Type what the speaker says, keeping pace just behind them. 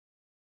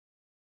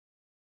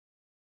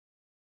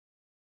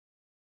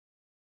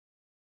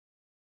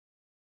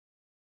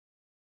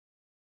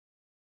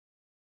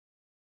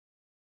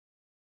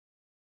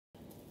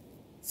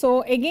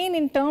So, again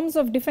in terms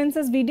of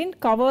defenses we did not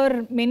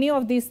cover many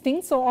of these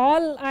things. So,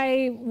 all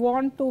I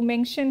want to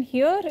mention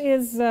here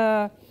is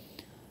that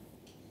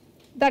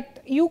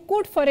you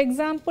could, for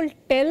example,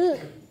 tell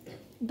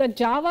the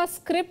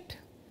JavaScript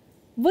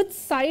which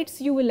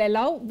sites you will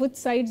allow, which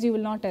sites you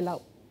will not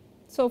allow.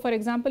 So, for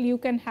example, you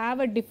can have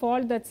a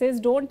default that says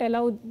do not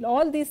allow,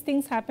 all these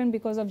things happen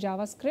because of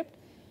JavaScript.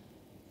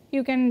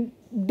 You can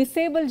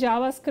disable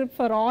JavaScript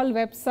for all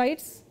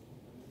websites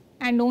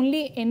and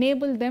only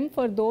enable them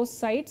for those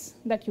sites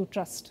that you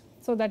trust.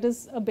 So, that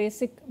is a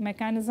basic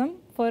mechanism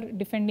for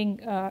defending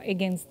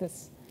against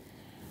this.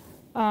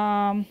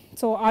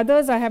 So,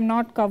 others I have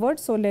not covered,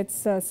 so let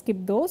us skip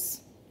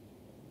those.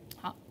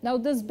 Now,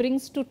 this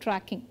brings to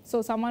tracking.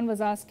 So, someone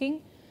was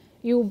asking,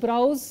 you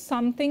browse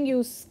something,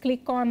 you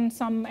click on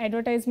some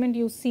advertisement,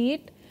 you see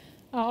it,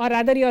 or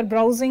rather you are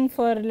browsing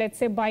for, let us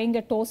say, buying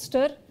a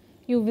toaster.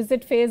 You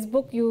visit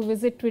Facebook, you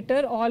visit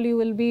Twitter, all you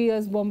will be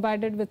is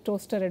bombarded with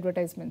toaster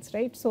advertisements,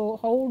 right. So,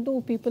 how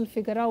do people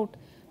figure out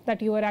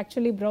that you are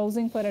actually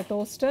browsing for a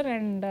toaster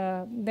and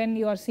then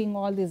you are seeing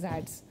all these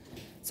ads.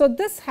 So,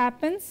 this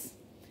happens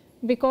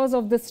because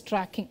of this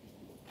tracking.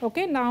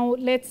 Okay. Now,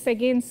 let us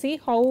again see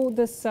how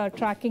this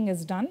tracking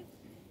is done.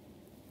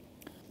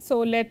 So,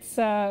 let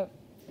us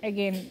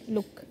again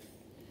look.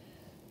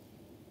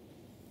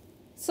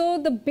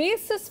 So, the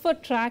basis for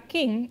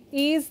tracking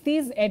is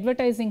these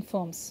advertising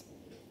firms.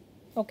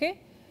 Okay.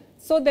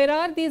 So, there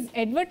are these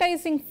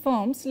advertising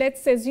firms. Let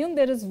us assume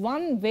there is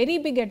one very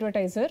big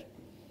advertiser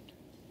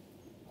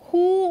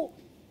who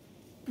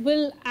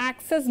will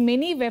access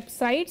many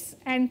websites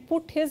and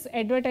put his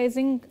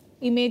advertising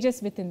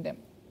images within them.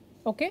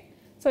 Okay.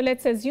 So, let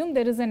us assume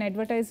there is an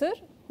advertiser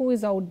who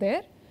is out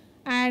there,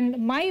 and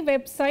my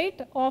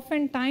website,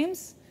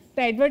 oftentimes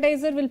the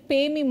advertiser will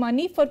pay me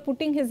money for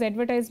putting his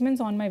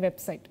advertisements on my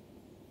website.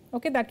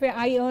 Okay. That way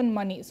I earn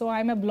money. So, I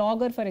am a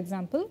blogger, for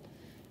example,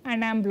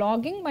 and I am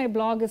blogging, my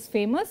blog is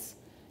famous.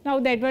 Now,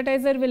 the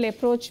advertiser will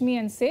approach me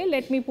and say,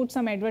 let me put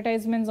some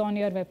advertisements on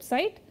your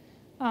website.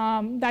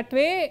 That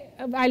way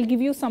I will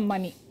give you some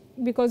money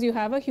because you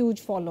have a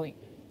huge following.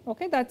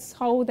 Okay. That is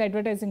how the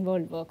advertising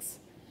world works.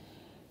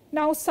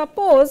 Now,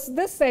 suppose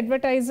this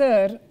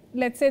advertiser,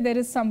 let us say there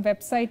is some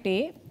website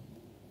A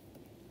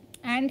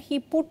and he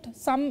put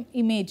some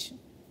image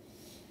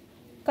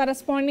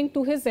corresponding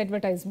to his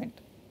advertisement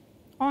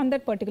on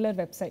that particular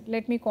website.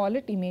 Let me call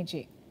it image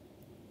A.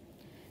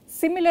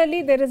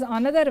 Similarly, there is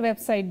another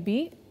website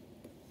B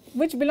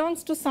which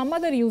belongs to some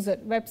other user.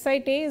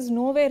 Website A is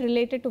nowhere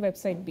related to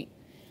website B,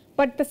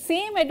 but the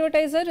same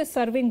advertiser is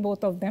serving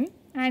both of them,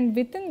 and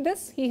within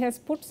this he has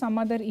put some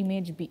other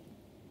image B.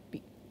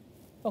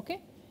 Okay.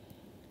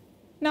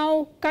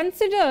 Now,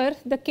 consider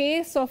the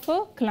case of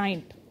a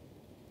client.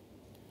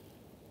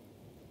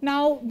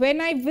 Now,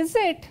 when I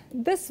visit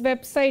this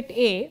website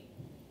A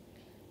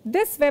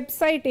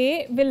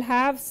will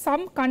have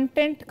some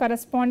content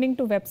corresponding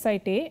to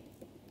website A,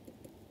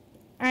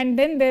 and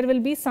then there will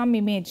be some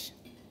image,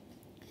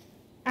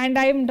 and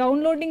I am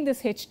downloading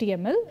this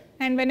HTML,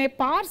 and when I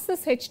parse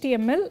this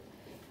HTML,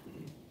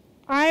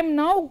 I am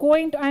now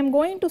going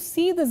to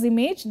see this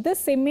image.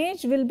 This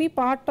image will be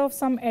part of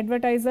some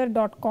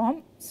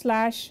advertiser.com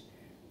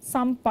 /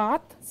 some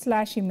path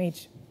 /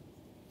 image.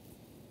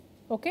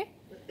 Okay.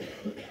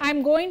 I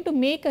am going to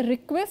make a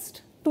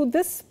request to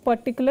this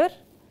particular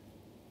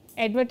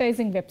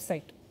advertising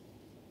website,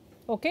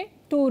 okay,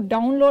 to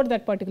download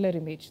that particular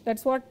image. That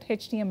is what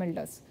HTML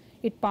does.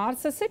 It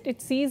parses it,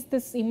 it sees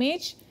this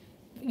image,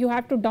 you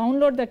have to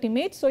download that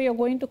image. So, you are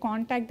going to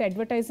contact the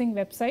advertising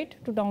website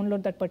to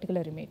download that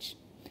particular image.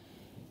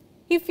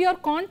 If you are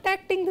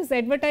contacting this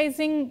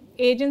advertising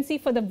agency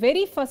for the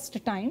very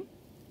first time,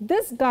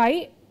 this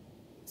guy,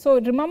 so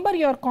remember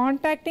you are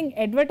contacting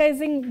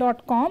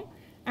advertising.com,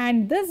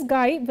 and this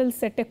guy will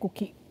set a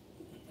cookie.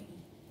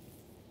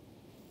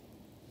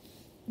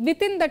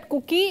 Within that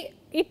cookie,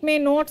 it may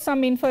note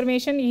some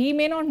information. He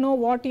may not know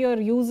what your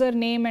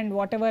username and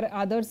whatever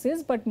others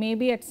is, but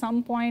maybe at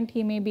some point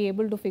he may be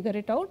able to figure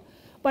it out.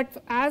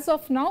 But as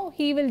of now,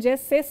 he will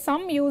just say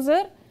some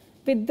user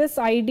with this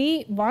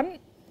ID 1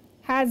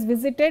 has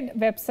visited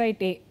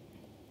website A.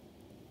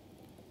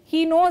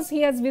 He knows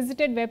he has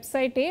visited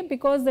website A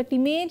because that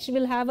image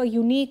will have a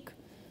unique,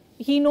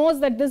 he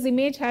knows that this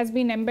image has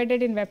been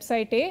embedded in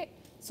website A.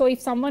 So, if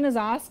someone is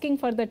asking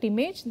for that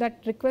image,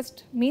 that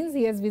request means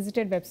he has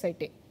visited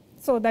website A.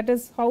 So, that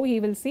is how he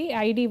will see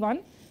ID 1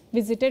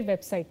 visited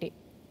website A.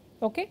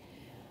 Okay.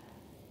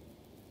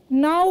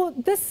 Now,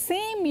 this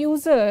same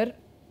user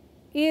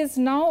is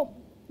now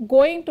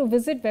going to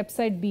visit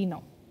website B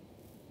now.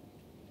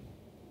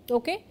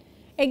 Okay.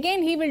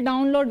 Again he will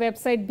download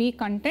website B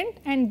content,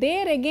 and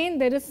there again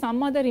there is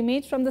some other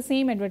image from the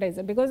same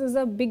advertiser because it is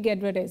a big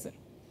advertiser.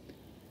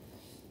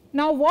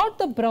 Now, what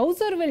the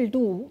browser will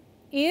do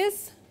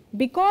is,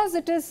 because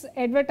it is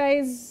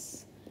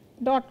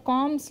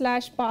advertise.com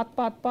 /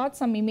 path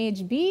some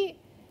image B,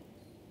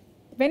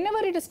 whenever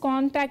it is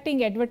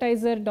contacting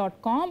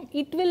advertiser.com,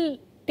 it will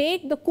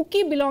take the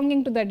cookie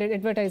belonging to that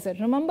advertiser.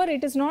 Remember,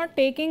 it is not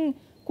taking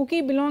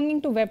cookie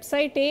belonging to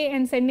website A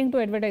and sending to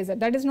advertiser.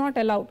 That is not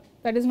allowed,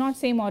 that is not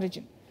same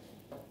origin.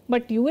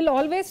 But you will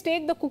always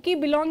take the cookie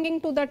belonging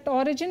to that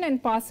origin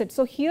and pass it.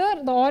 So, here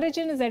the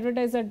origin is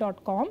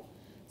advertiser.com.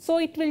 So,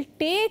 it will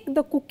take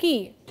the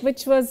cookie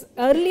which was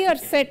earlier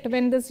set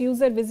when this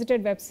user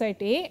visited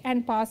website A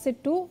and pass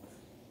it to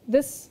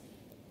this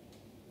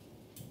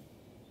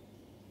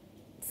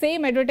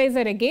same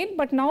advertiser again,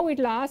 but now it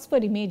will ask for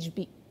image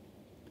B.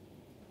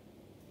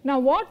 Now,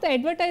 what the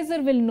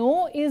advertiser will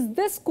know is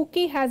this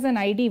cookie has an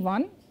ID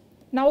 1.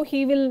 Now,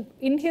 he will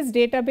in his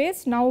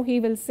database, now he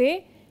will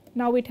say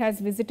now it has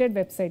visited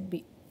website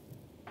B.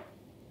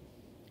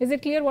 Is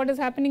it clear what is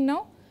happening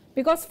now?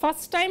 Because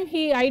first time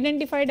he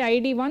identified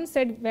ID 1,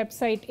 said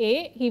website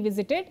A, he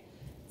visited.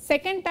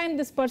 Second time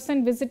this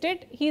person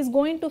visited, he is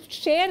going to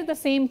share the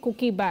same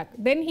cookie back.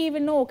 Then he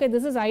will know, okay,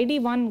 this is ID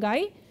 1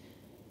 guy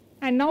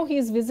and now he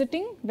is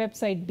visiting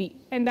website B,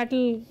 and that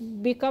will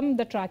become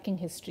the tracking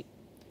history.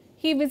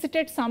 He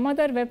visited some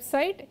other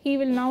website, he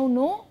will now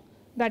know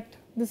that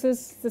this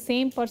is the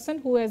same person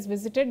who has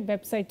visited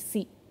website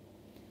C.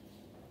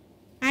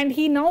 And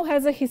he now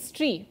has a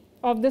history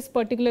of this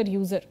particular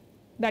user,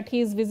 that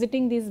he is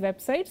visiting these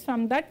websites.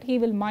 From that he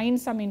will mine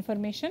some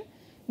information,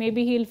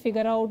 maybe he will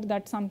figure out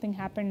that something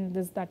happened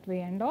this that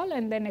way and all,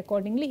 and then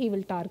accordingly he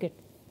will target.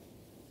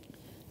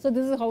 So,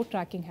 this is how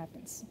tracking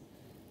happens.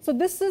 So,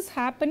 this is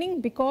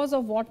happening because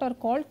of what are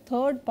called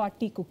third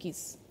party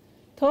cookies.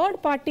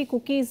 Third party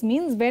cookies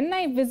means when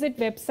I visit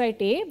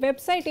website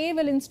A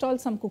will install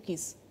some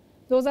cookies.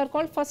 Those are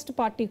called first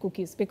party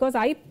cookies, because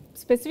I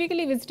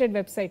specifically visited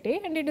website A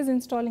and it is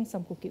installing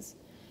some cookies.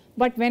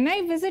 But when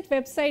I visit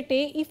website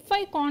A, if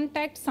I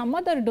contact some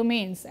other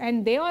domains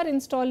and they are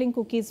installing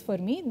cookies for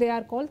me, they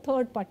are called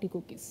third party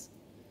cookies.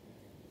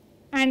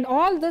 And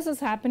all this is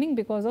happening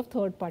because of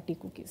third party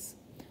cookies.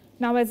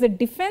 Now, as a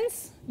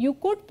defense, you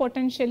could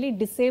potentially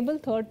disable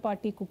third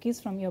party cookies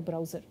from your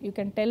browser. You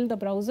can tell the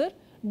browser,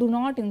 do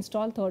not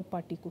install third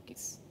party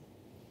cookies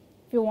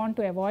if you want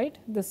to avoid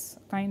this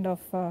kind of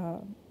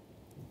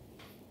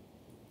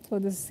so,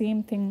 this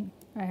same thing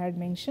I had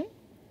mentioned.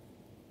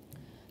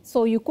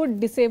 So, you could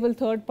disable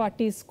third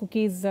parties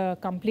cookies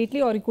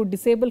completely, or you could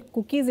disable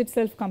cookies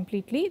itself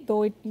completely,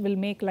 though it will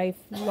make life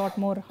a lot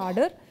more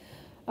harder.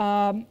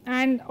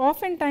 And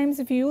oftentimes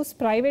if you use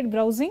private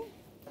browsing,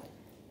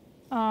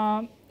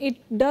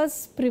 it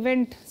does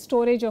prevent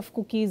storage of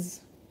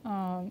cookies.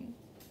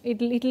 It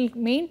will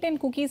maintain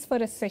cookies for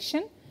a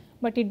session,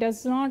 but it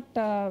does not,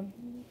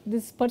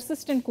 these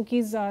persistent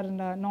cookies are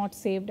not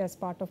saved as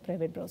part of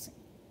private browsing.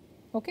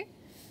 Okay.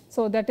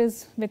 So, that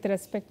is with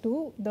respect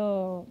to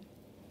the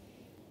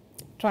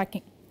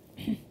tracking.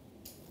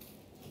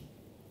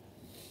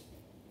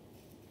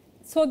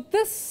 So,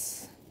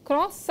 this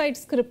cross site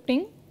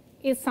scripting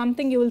is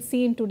something you will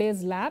see in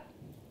today's lab,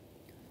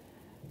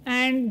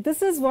 and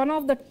this is one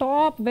of the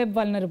top web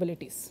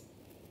vulnerabilities.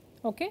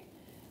 Okay.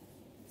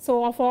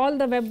 So, of all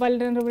the web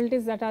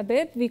vulnerabilities that are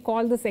there, we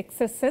call this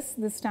XSS,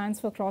 this stands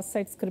for cross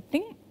site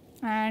scripting,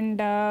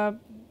 and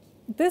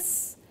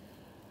this,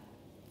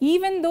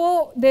 even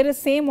though there is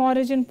same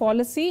origin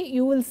policy,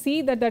 you will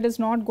see that that is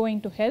not going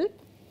to help.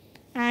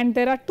 And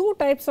there are two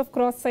types of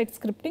cross site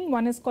scripting,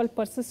 one is called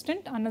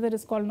persistent, another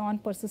is called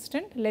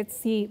non-persistent. Let us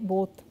see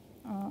both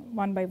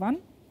one by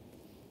one.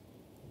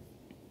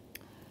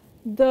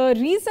 The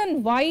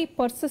reason why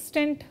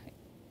persistent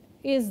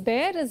is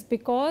there is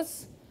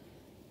because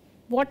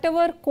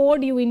whatever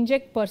code you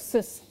inject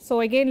persists.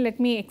 So, again let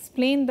me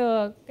explain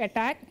the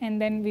attack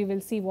and then we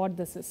will see what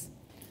this is.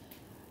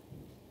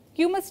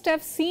 You must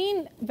have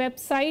seen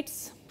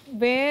websites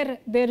where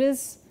there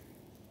is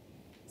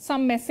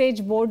some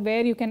message board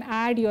where you can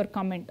add your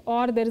comment,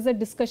 or there is a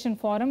discussion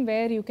forum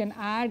where you can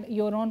add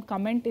your own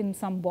comment in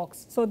some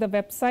box. So, the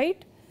website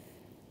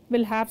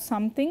will have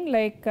something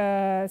like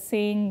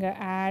saying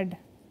add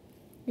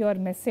your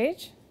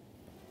message,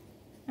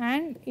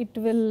 and it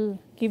will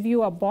give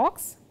you a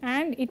box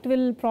and it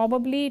will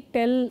probably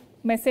tell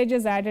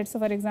messages added. So,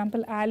 for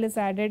example, Alice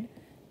added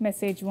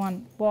message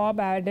 1, Bob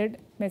added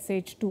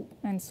message 2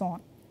 and so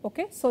on.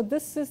 Okay. So,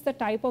 this is the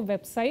type of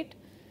website.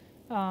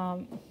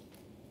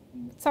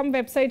 Some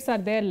websites are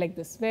there like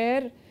this,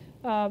 where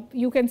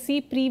you can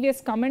see previous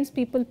comments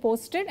people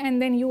posted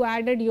and then you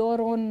added your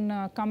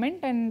own comment,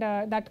 and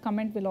that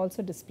comment will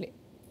also display.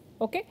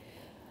 Okay.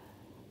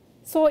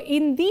 So,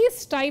 in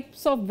these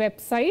types of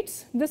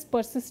websites, this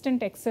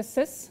persistent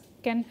XSS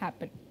can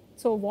happen.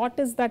 So, what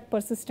is that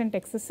persistent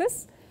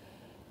XSS?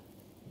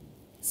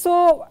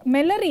 So,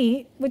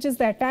 Mallory, which is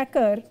the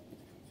attacker,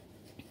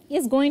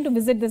 is going to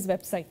visit this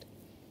website,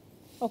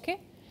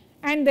 okay,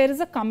 and there is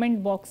a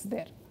comment box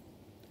there.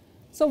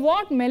 So,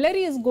 what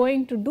Mallory is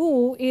going to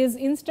do is,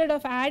 instead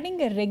of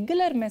adding a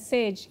regular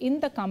message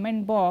in the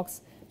comment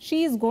box,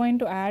 she is going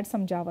to add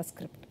some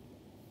JavaScript.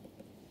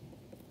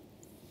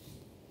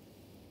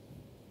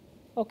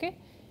 Okay.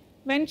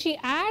 When she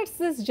adds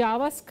this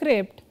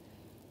JavaScript,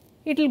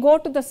 it will go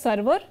to the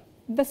server.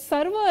 The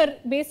server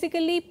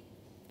basically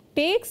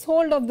takes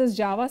hold of this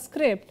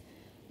JavaScript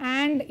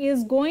and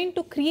is going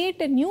to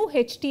create a new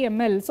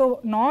HTML.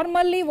 So,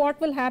 normally what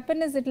will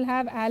happen is it will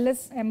have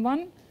Alice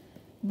M1,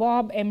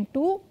 Bob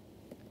M2,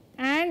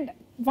 and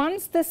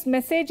once this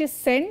message is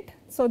sent,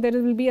 so there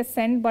will be a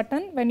send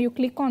button. When you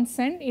click on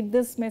send,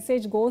 this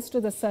message goes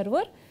to the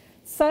server.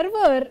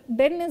 Server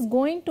then is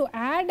going to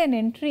add an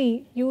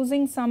entry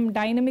using some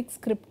dynamic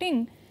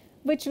scripting,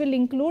 which will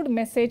include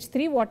message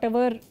 3,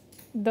 whatever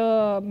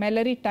the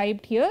Mallory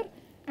typed here,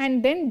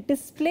 and then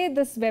display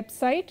this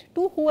website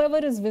to whoever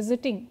is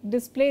visiting,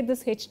 display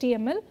this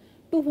HTML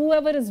to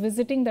whoever is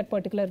visiting that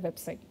particular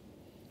website.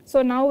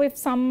 So, now if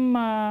some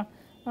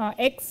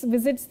X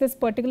visits this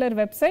particular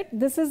website,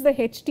 this is the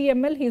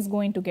HTML he is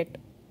going to get,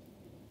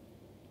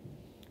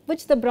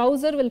 which the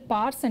browser will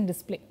parse and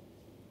display.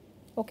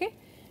 Okay.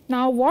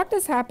 Now, what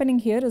is happening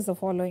here is the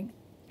following.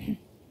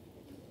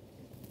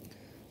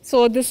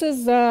 So, this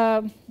is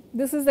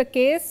the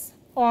case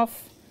of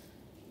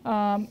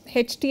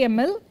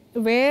HTML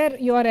where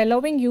you are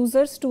allowing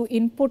users to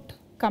input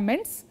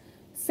comments,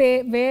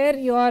 say where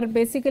you are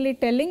basically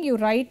telling you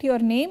write your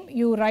name,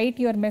 you write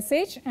your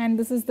message, and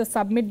this is the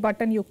submit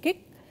button you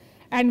click.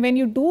 And when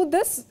you do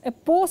this, a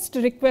post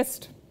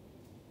request,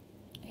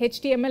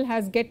 HTML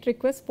has get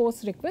request,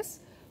 post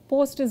request.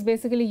 Post is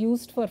basically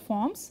used for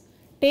forms.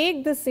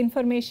 Take this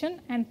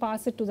information and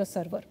pass it to the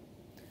server.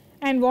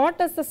 And what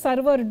does the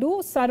server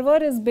do?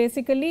 Server is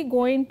basically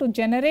going to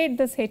generate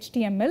this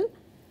HTML,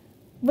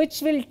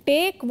 which will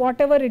take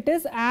whatever it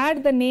is,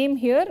 add the name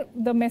here,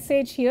 the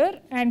message here,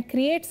 and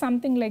create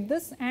something like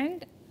this,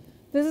 and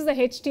this is the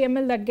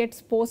HTML that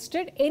gets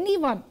posted.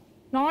 Anyone,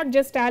 not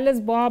just Alice,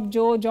 Bob,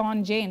 Joe,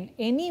 John, Jane,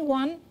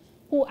 anyone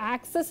who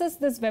accesses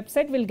this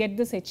website will get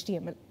this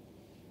HTML.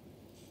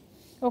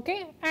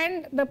 Okay,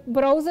 and the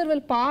browser will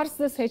parse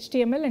this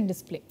HTML and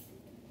display.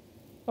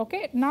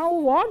 Okay. Now,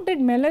 what did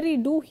Mallory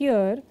do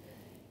here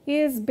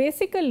is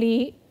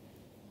basically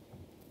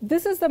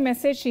this is the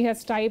message she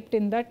has typed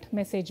in that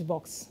message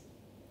box.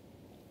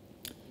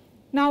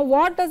 Now,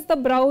 what does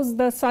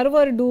the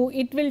server do?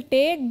 It will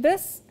take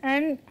this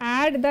and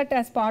add that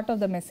as part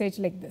of the message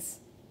like this.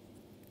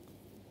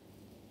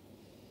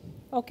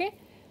 Okay.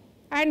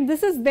 And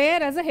this is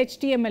there as a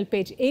HTML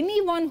page.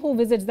 Anyone who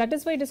visits, that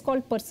is why it is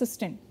called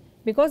persistent,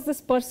 because this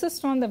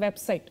persists on the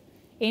website.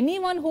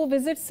 Anyone who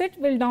visits it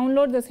will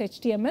download this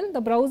HTML,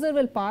 the browser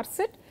will parse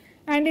it,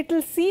 and it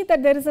will see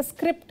that there is a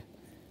script,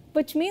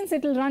 which means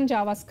it will run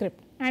JavaScript.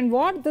 And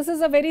what this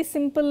is a very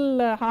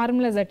simple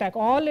harmless attack.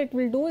 All it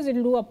will do is it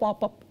will do a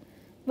pop-up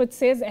which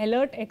says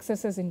alert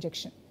XSS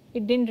injection.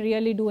 It did not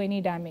really do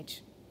any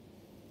damage.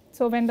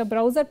 So, when the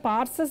browser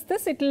parses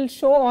this, it will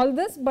show all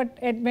this, but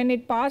when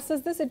it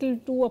parses this, it will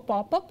do a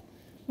pop-up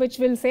which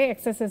will say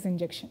XSS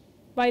injection,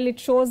 while it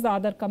shows the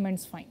other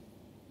comments fine.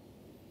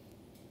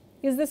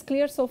 Is this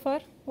clear so far?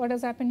 What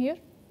has happened here?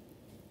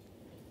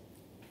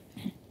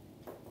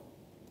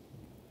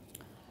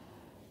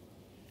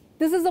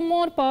 This is a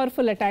more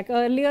powerful attack.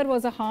 Earlier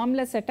was a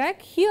harmless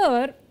attack.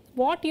 Here,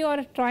 what you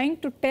are trying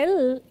to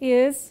tell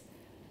is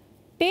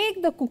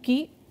take the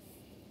cookie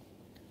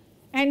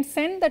and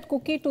send that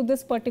cookie to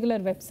this particular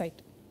website.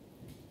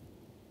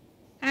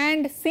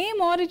 And same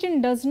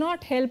origin does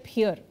not help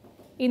here,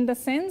 in the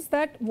sense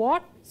that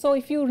so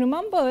if you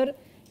remember,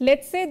 let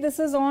us say this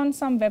is on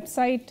some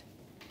website,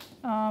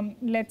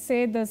 let us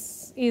say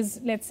this is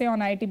on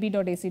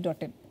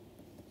itb.ac.in.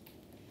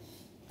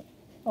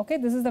 Okay,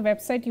 this is the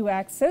website you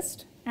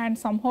accessed and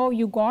somehow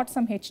you got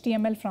some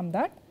HTML from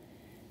that,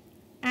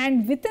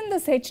 and within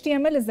this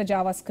HTML is the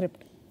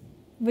JavaScript,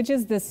 which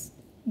is this.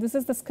 This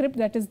is the script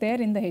that is there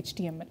in the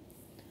HTML.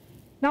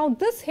 Now,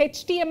 this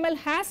HTML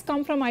has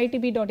come from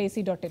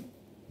itb.ac.in,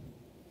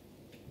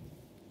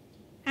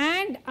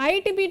 and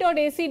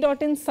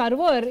itb.ac.in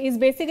server is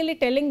basically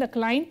telling the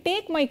client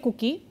take my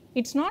cookie.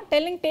 It is not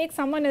telling take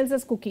someone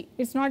else's cookie,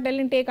 it is not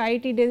telling take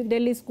IIT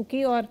Delhi's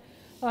cookie or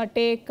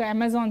take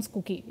Amazon's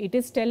cookie. It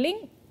is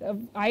telling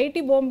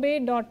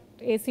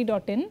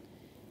iitbombay.ac.in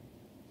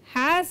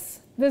has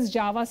this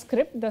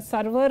JavaScript, the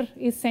server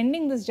is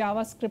sending this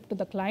JavaScript to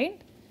the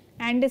client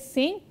and is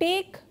saying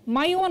take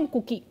my own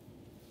cookie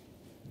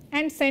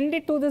and send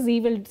it to this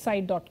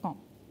evilsite.com,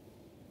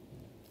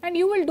 and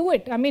you will do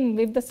it. I mean,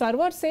 if the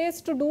server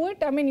says to do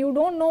it, I mean, you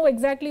do not know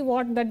exactly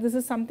what that this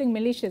is something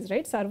malicious,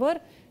 right? Server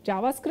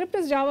JavaScript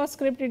is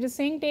JavaScript, it is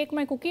saying take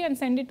my cookie and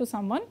send it to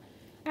someone,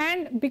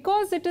 and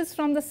because it is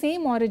from the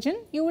same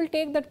origin, you will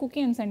take that cookie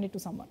and send it to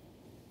someone,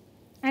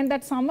 and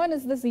that someone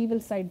is this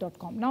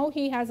evilsite.com. Now,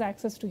 he has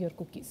access to your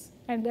cookies,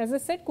 and as I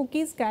said,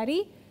 cookies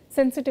carry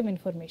sensitive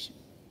information.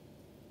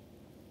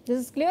 This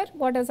is clear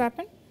what has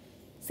happened.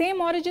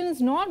 Same origin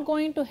is not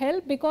going to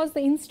help because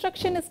the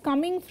instruction is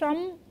coming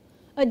from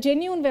a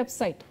genuine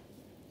website.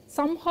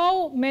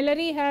 Somehow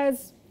Mallory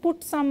has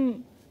put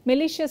some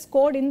malicious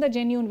code in the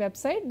genuine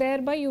website,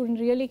 thereby you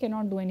really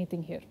cannot do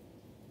anything here.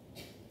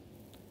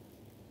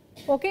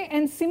 Okay,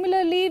 and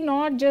similarly,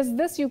 not just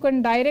this, you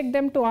can direct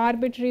them to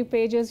arbitrary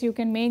pages, you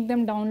can make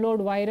them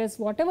download virus,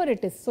 whatever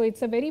it is. So, it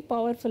is a very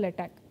powerful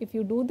attack. If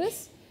you do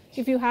this,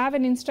 if you have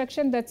an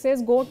instruction that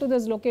says go to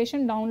this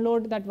location,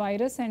 download that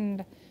virus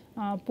and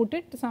put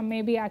it, some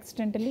maybe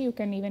accidentally you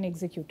can even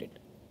execute it.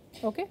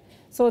 Okay.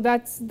 So,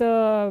 that is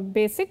the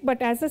basic,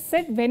 but as I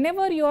said,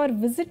 whenever you are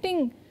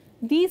visiting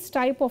these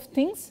type of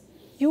things,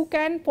 you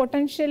can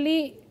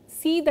potentially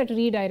see that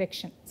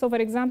redirection. So, for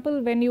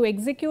example, when you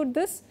execute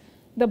this,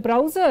 the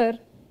browser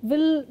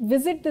will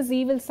visit this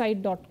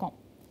evilsite.com,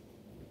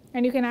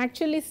 and you can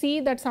actually see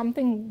that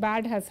something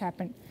bad has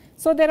happened.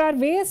 So, there are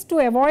ways to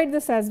avoid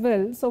this as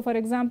well. So, for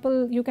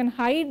example, you can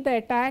hide the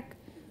attack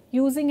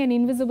using an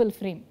invisible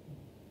frame,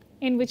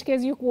 in which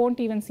case you will not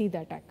even see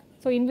the attack.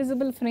 So,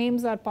 invisible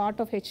frames are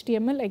part of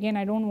HTML, again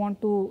I do not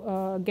want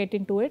to get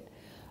into it,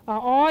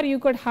 or you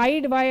could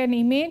hide by an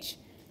image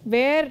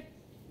where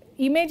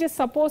image is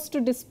supposed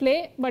to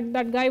display, but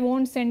that guy will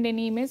not send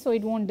any image, so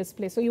it will not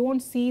display. So, you will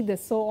not see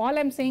this. So, all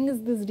I am saying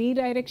is this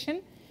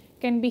redirection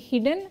can be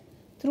hidden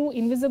through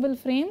invisible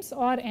frames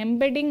or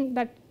embedding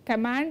that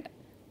command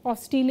of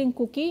stealing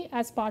cookie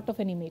as part of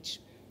an image,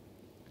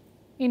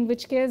 in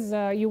which case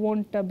you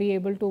will not be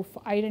able to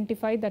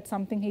identify that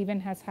something even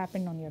has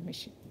happened on your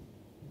machine.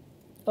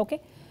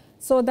 Okay.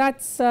 So,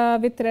 that is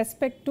with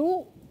respect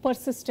to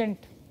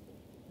persistent.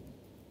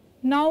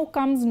 Now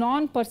comes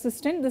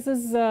non-persistent. This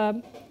is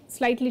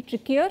slightly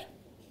trickier.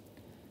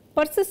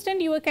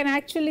 Persistent, you can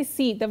actually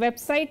see, the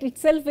website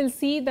itself will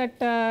see that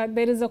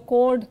there is a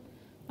code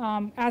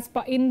as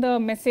in the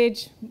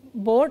message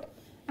board,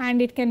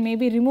 and it can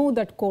maybe remove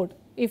that code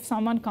if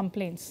someone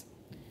complains.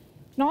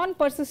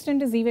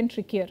 Non-persistent is even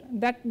trickier,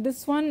 that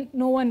this one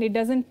no one, it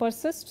does not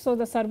persist. So,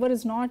 the server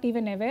is not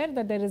even aware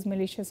that there is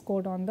malicious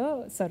code on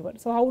the server.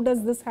 So, how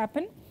does this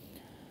happen?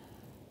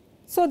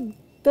 So,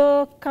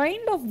 the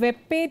kind of web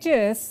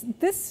pages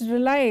this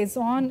relies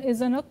on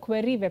is on a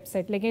query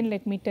website. Again,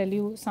 let me tell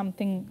you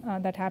something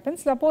that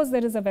happens. Suppose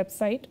there is a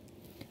website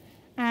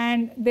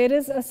and there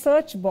is a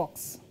search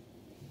box,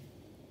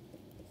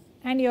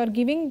 and you are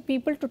giving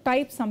people to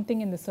type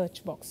something in the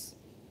search box.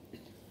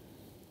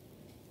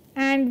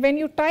 And when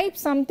you type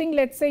something,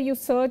 let us say you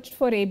searched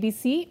for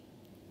ABC,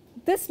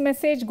 this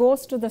message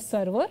goes to the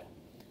server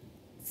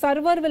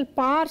will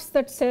parse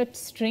that search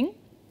string,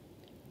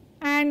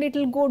 and it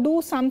will go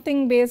do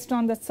something based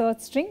on the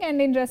search string,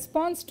 and in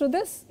response to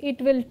this it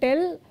will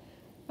tell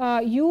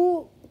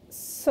you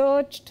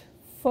searched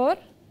for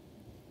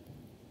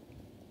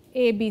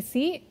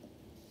ABC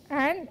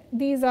and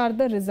these are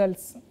the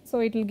results. So,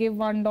 it will give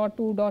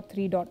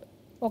 1.2.3.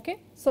 Okay.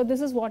 So,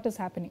 this is what is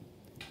happening.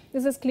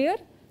 This is clear.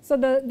 So,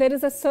 there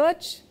is a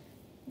search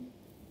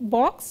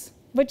box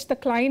which the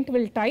client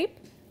will type,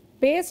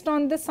 based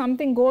on this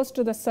something goes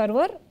to the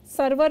server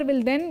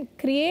will then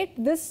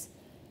create this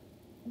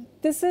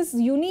is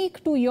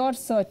unique to your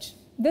search,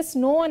 this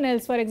no one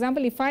else. For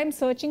example, if I am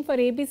searching for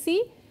ABC,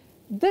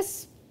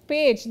 this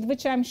page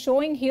which I am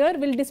showing here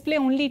will display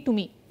only to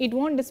me, it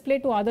will not display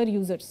to other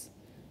users.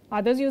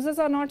 Other users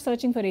are not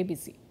searching for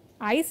ABC.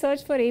 I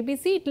search for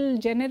ABC, it will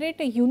generate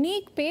a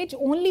unique page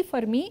only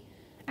for me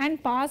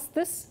and pass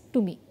this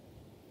to me.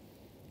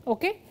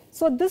 Okay.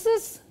 So, this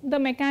is the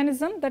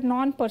mechanism that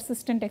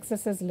non-persistent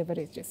XSS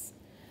leverages.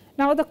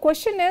 Now, the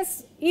question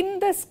is, in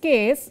this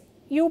case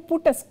you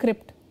put a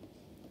script,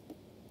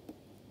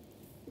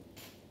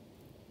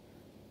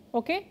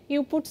 okay,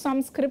 you put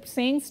some script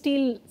saying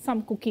steal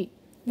some cookie,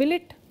 will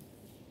it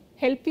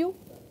help you?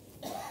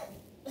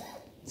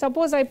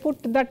 Suppose I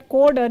put that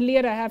code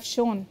earlier I have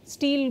shown,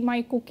 steal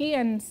my cookie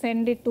and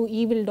send it to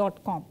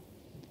evil.com.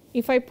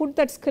 If I put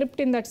that script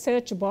in that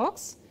search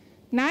box,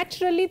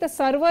 naturally the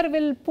server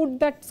will put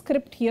that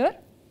script here,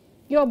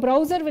 your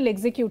browser will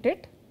execute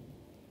it.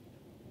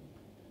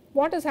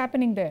 What is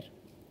happening there?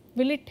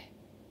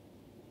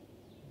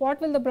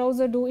 What will the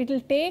browser do? It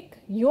will take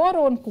your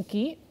own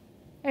cookie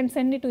and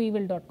send it to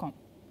evil.com,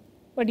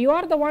 but you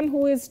are the one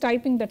who is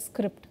typing that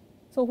script.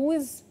 So, who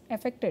is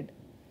affected?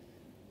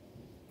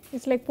 It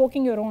is like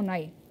poking your own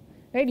eye,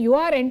 right? You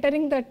are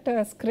entering that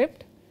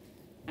script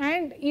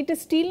and it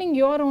is stealing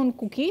your own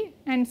cookie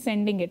and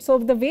sending it. So,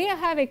 the way I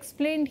have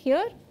explained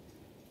here,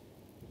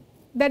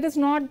 that is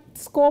not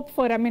scope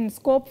for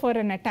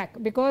an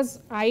attack, because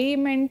I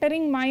am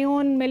entering my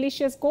own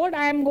malicious code,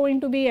 I am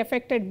going to be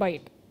affected by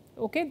it.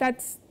 Okay,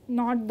 that's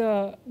not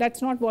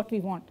what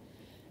we want.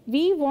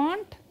 We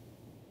want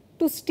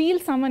to steal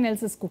someone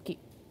else's cookie.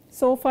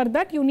 So, for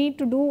that you need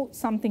to do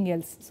something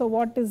else. So,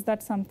 what is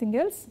that something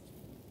else?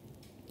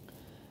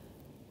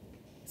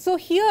 So,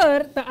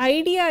 here the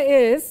idea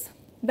is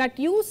that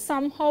you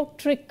somehow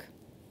trick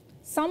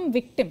some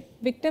victim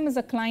is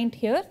a client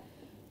here,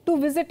 to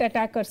visit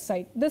attacker's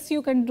site. This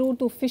you can do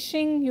to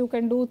phishing, you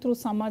can do through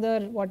some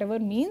other whatever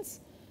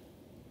means.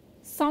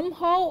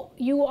 Somehow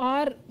you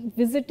are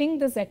visiting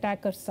this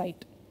attacker's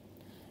site.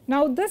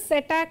 Now, this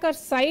attacker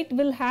site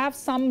will have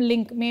some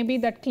link, maybe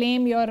that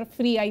claim your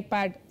free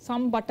iPad,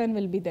 some button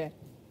will be there,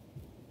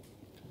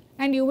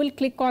 and you will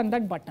click on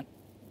that button.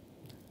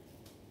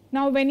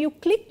 Now, when you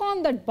click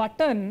on that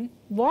button,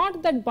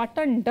 what that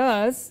button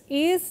does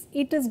is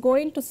it is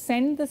going to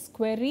send this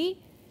query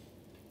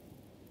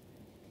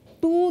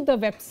to the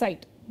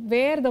website.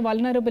 where the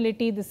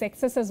vulnerability, this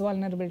XSS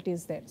vulnerability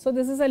is there. So,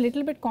 this is a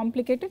little bit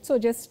complicated, so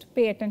just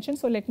pay attention.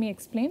 So, let me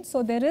explain.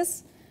 So, there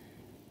is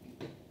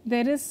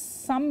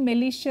some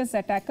malicious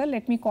attacker,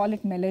 let me call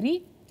it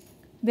Mallory,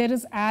 there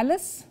is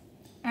Alice,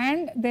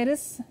 and there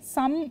is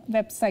some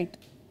website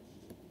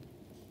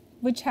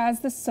which has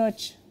the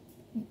search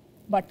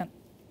button.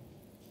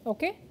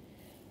 Okay.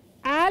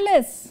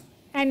 Alice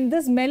and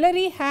this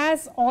Mallory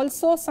has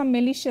also some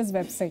malicious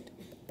website.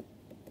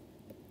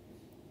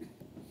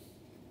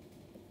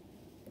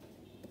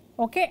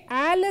 Okay.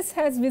 Alice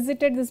has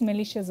visited this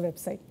malicious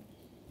website,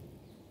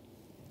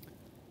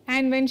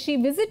 and when she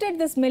visited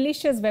this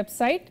malicious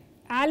website,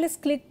 Alice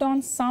clicked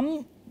on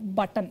some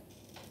button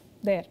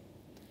there,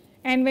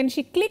 and when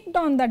she clicked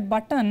on that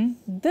button,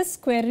 this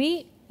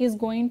query is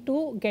going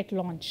to get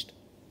launched.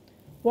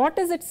 What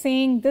is it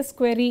saying, this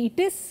query? It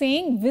is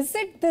saying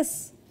visit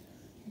this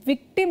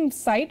victim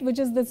site, which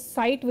is the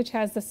site which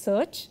has the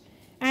search,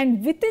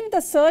 and within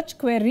the search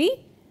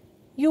query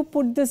you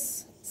put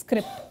this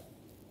script.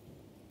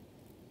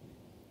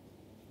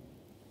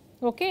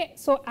 Okay.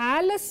 So,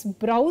 Alice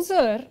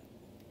browser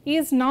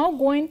is now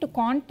going to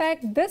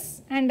contact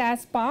this, and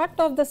as part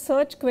of the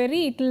search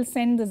query it will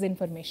send this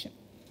information.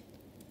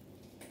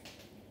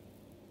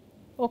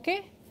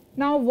 Okay.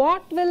 Now,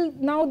 what will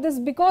now this,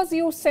 because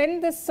you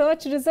send this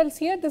search results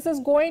here, this is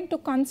going to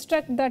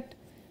construct that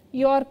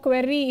your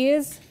query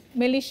is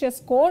malicious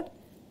code,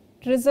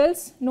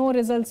 results, no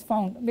results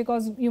found,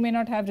 because you may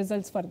not have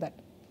results for that.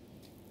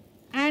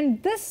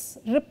 And this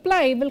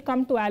reply will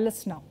come to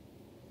Alice now,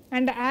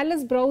 and the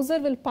Alice browser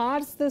will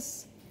parse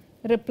this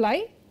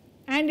reply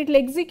and it will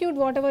execute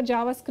whatever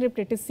JavaScript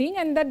it is seeing,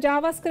 and that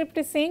JavaScript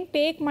is saying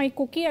take my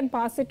cookie and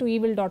pass it to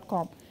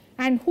evil.com.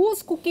 And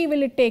whose cookie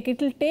will it take?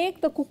 It will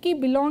take the cookie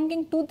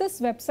belonging to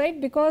this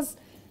website, because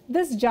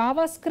this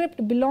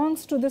JavaScript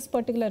belongs to this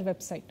particular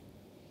website.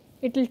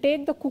 It will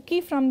take the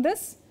cookie from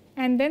this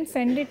and then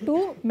send it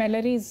to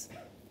Mallory's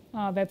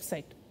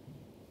website.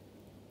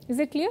 Is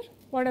it clear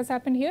what has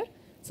happened here?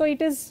 So,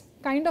 it is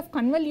kind of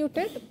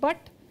convoluted, but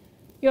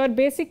you are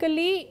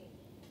basically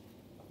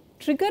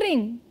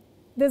triggering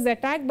this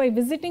attack by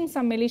visiting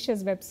some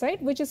malicious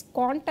website which is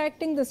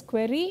contacting this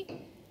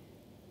query,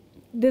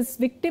 this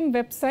victim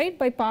website,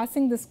 by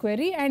passing this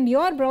query, and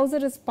your browser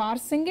is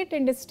parsing it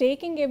and is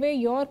taking away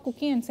your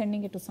cookie and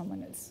sending it to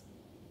someone else.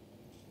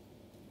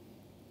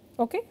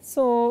 Okay.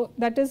 So,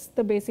 that is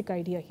the basic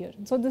idea here.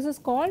 So, this is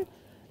called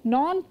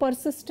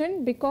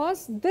non-persistent,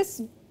 because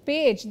this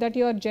page that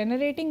you are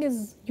generating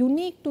is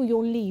unique to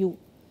only you,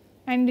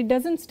 and it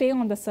does not stay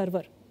on the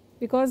server,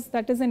 because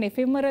that is an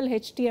ephemeral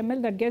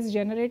HTML that gets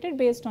generated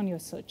based on your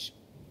search.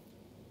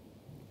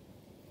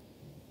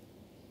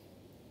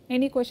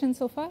 Any questions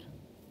so far?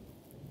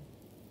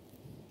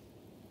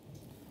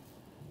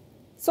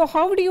 So,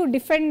 how do you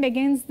defend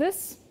against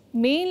this?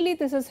 Mainly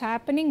this is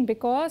happening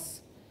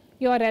because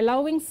you are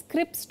allowing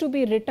scripts to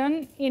be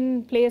written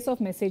in place of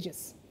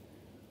messages.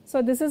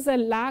 So, this is a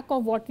lack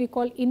of what we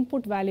call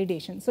input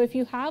validation. So, if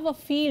you have a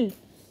field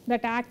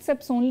that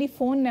accepts only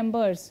phone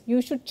numbers,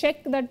 you should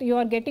check that you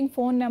are getting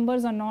phone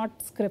numbers or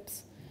not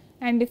scripts.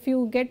 And if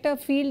you get a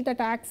field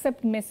that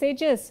accepts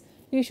messages,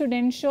 you should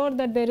ensure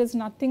that there is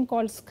nothing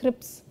called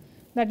scripts.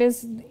 That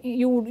is,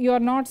 you are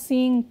not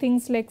seeing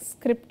things like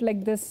script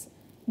like this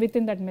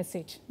within that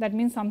message. That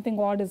means something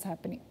odd is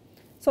happening.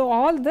 So,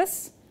 all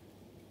this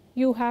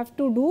you have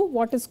to do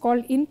what is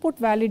called input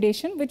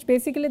validation, which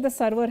basically the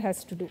server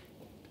has to do.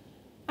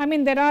 I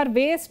mean, there are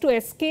ways to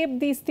escape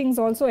these things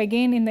also.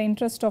 Again, in the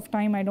interest of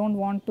time, I do not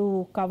want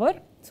to cover.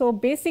 So,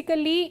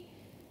 basically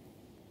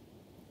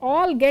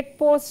all get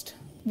post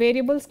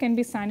variables can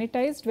be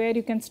sanitized, where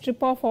you can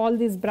strip off all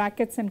these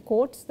brackets and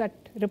quotes that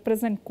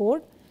represent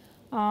code.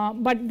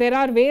 But there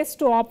are ways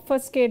to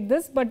obfuscate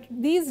this, but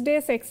these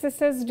days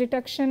XSS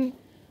detection,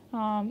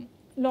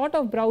 lot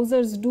of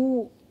browsers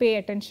do pay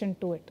attention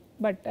to it,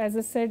 but as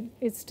I said,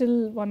 it is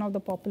still one of the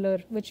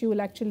popular, which you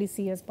will actually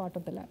see as part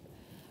of the lab.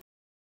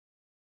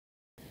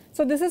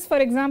 So, this is for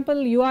example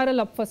URL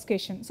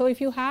obfuscation. So,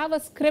 if you have a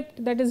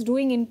script that is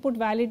doing input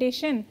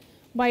validation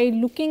by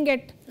looking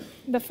at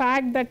the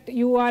fact that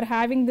you are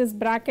having this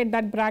bracket,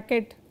 that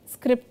bracket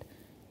script,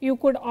 you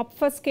could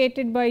obfuscate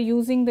it by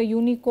using the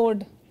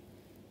Unicode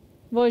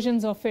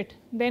versions of it,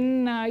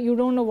 then you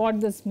do not know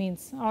what this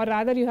means, or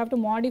rather you have to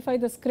modify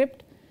the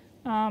script.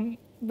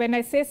 When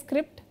I say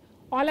script,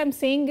 all I am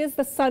saying is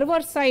the server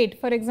side,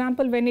 for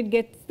example, when it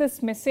gets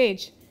this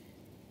message,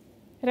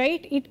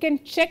 right, it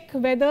can check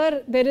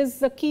whether there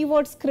is a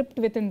keyword script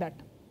within that,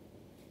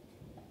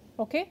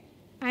 okay,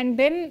 and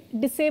then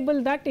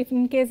disable that if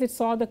in case it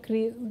saw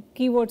the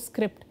keyword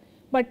script.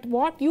 But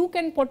what you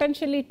can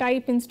potentially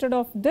type instead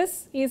of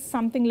this is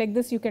something like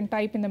this, you can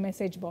type in the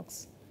message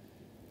box.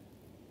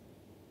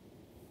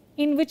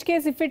 In which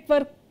case, if it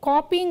were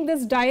copying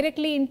this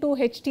directly into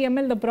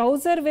HTML, the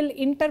browser will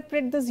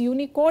interpret this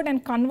Unicode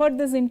and convert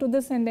this into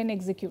this and then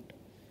execute.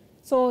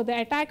 So, the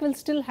attack will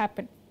still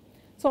happen.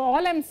 So,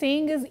 all I am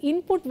saying is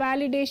input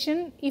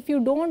validation, if you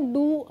do not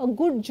do a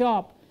good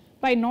job,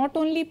 by not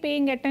only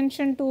paying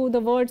attention to the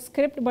word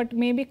script, but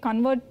maybe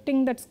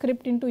converting that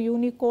script into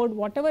Unicode,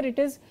 whatever it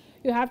is,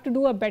 you have to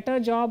do a better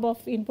job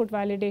of input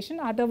validation.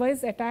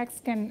 Otherwise,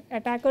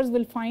 attackers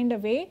will find a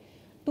way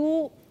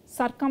to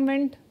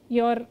circumvent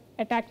your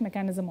attack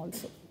mechanism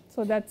also.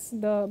 So, that is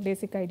the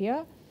basic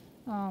idea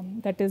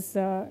that is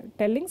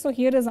telling. So,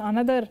 here is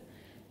another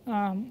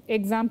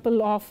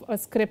example of a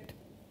script,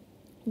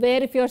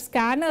 where if your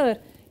scanner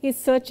is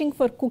searching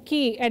for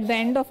cookie at the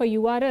end of a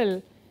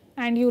URL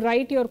and you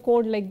write your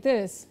code like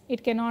this,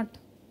 it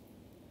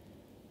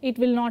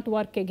will not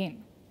work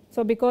again.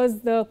 So, because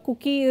the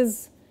cookie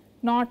is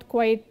not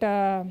quite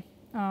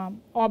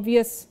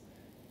obvious,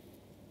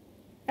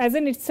 as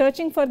in it is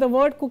searching for the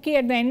word cookie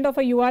at the end of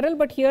a URL,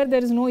 but here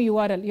there is no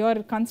URL, you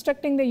are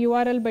constructing the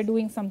URL by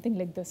doing something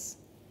like this.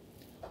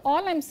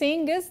 All I am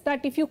saying is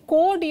that if you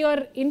code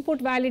your input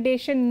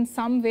validation in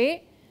some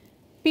way,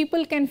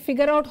 people can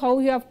figure out how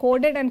you have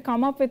coded and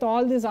come up with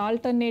all these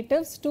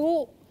alternatives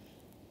to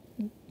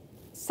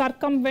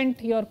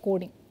circumvent your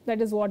coding.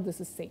 That is what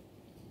this is saying.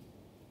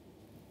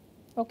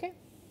 Okay.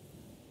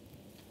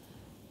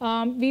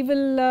 We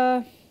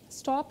will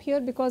stop here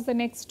because the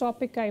next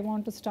topic I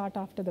want to start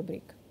after the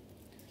break.